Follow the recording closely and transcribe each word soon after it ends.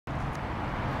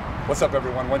What's up,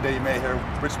 everyone? One day you may hear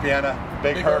Rich Piana,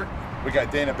 Big Hurt. We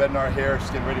got Dana Bednar here. She's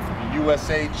getting ready for the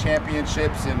USA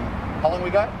Championships. And how long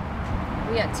we got?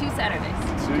 We got 2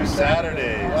 Saturdays. 2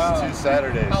 Saturdays. Wow. 2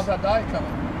 Saturdays. How's that diet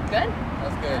coming? Good.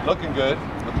 That's good. Looking good.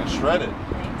 Looking shredded.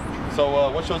 Thanks. So,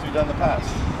 what shows have you done in the past?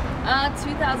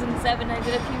 2007, I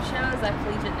did a few shows at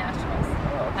Collegiate Nationals.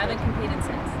 Oh, okay. Haven't competed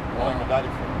since. How long have you been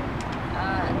dieting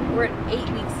for? We're at 8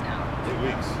 weeks now. 8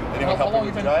 weeks. Anyone help you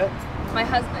with your diet? My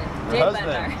husband, Jay Your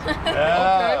Bednar. husband. Okay,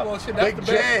 Yeah. well, shit, that's Big the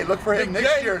J. best. Look for him Big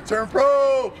next J. year. Turn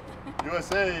pro.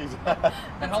 USA's.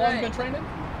 And how long you been training?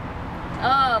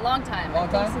 Long time. Long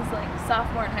I think time? since like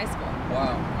sophomore in high school.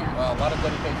 Wow. Yeah. Wow, a lot of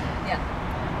dedication.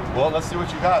 Yeah. Well, let's see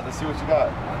what you got. Let's see what you got.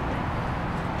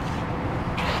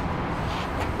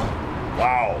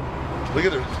 Wow. Look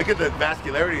at the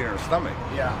vascularity in her stomach.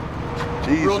 Yeah.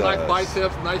 Jesus. Real nice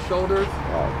biceps, nice shoulders.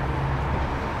 Wow.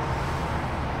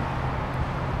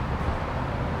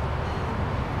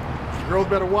 Girls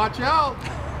better watch out.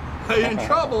 They in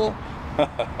trouble.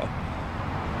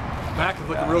 Back is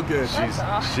looking real good. She's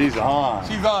on.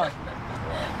 She's on.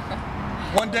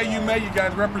 One day you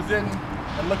guys representing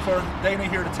and look for Dana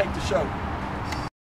here to take the show.